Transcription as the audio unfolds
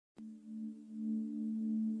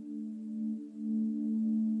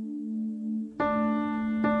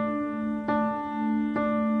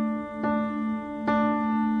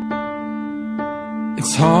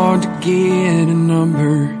It's hard to get a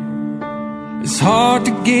number, it's hard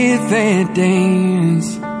to get that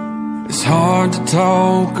dance. It's hard to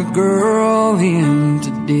talk a girl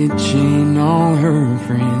into ditching all her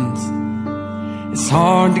friends. It's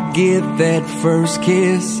hard to get that first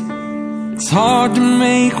kiss, it's hard to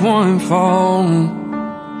make one fall.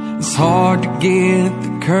 It's hard to get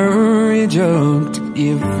the courage up to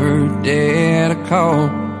give her dad a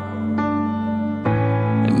call.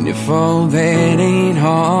 And if all that ain't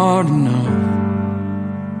hard enough,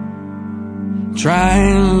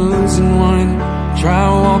 try losing one. Try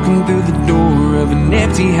walking through the door of an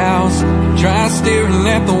empty house. Try staring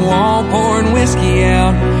at the wall, pouring whiskey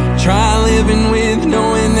out. Try living with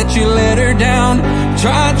knowing that you let her down.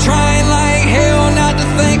 Try trying like hell not to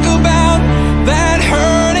think about that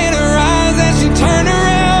hurt in her eyes as she turn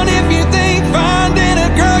around. If you think finding a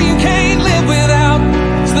girl you can't live without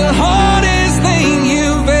is the hardest thing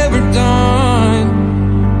you've ever done,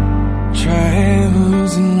 try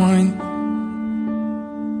losing one.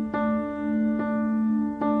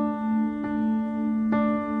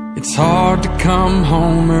 It's hard to come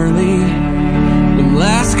home early when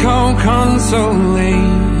last call comes so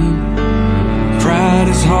late. Pride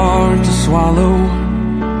is hard to swallow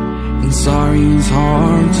and sorry's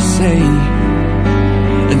hard to say.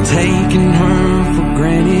 And taking her for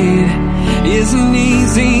granted is an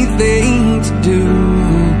easy thing to do.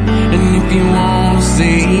 And if you wanna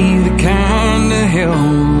see the kind of hell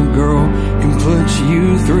a girl can put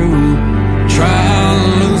you through, try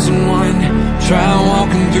losing one. Try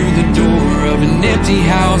walking through the door of an empty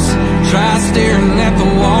house. Try staring at the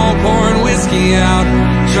wall, pouring whiskey out.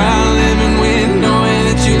 Try living with knowing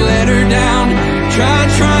that you let her down. Try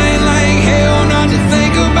trying like hell not to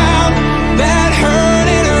think about that hurt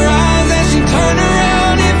in her eyes as she turn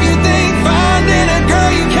around. If you think finding a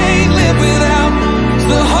girl you can't live without is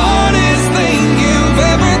the hardest thing you've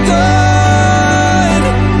ever done,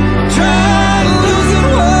 try losing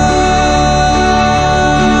one.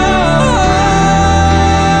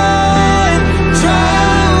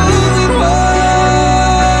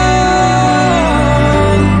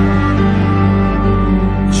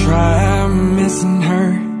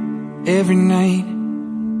 Every night,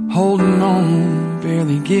 holding on,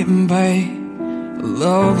 barely getting by. A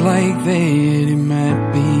love like that, it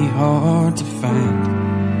might be hard to find.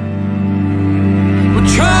 We'll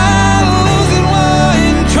try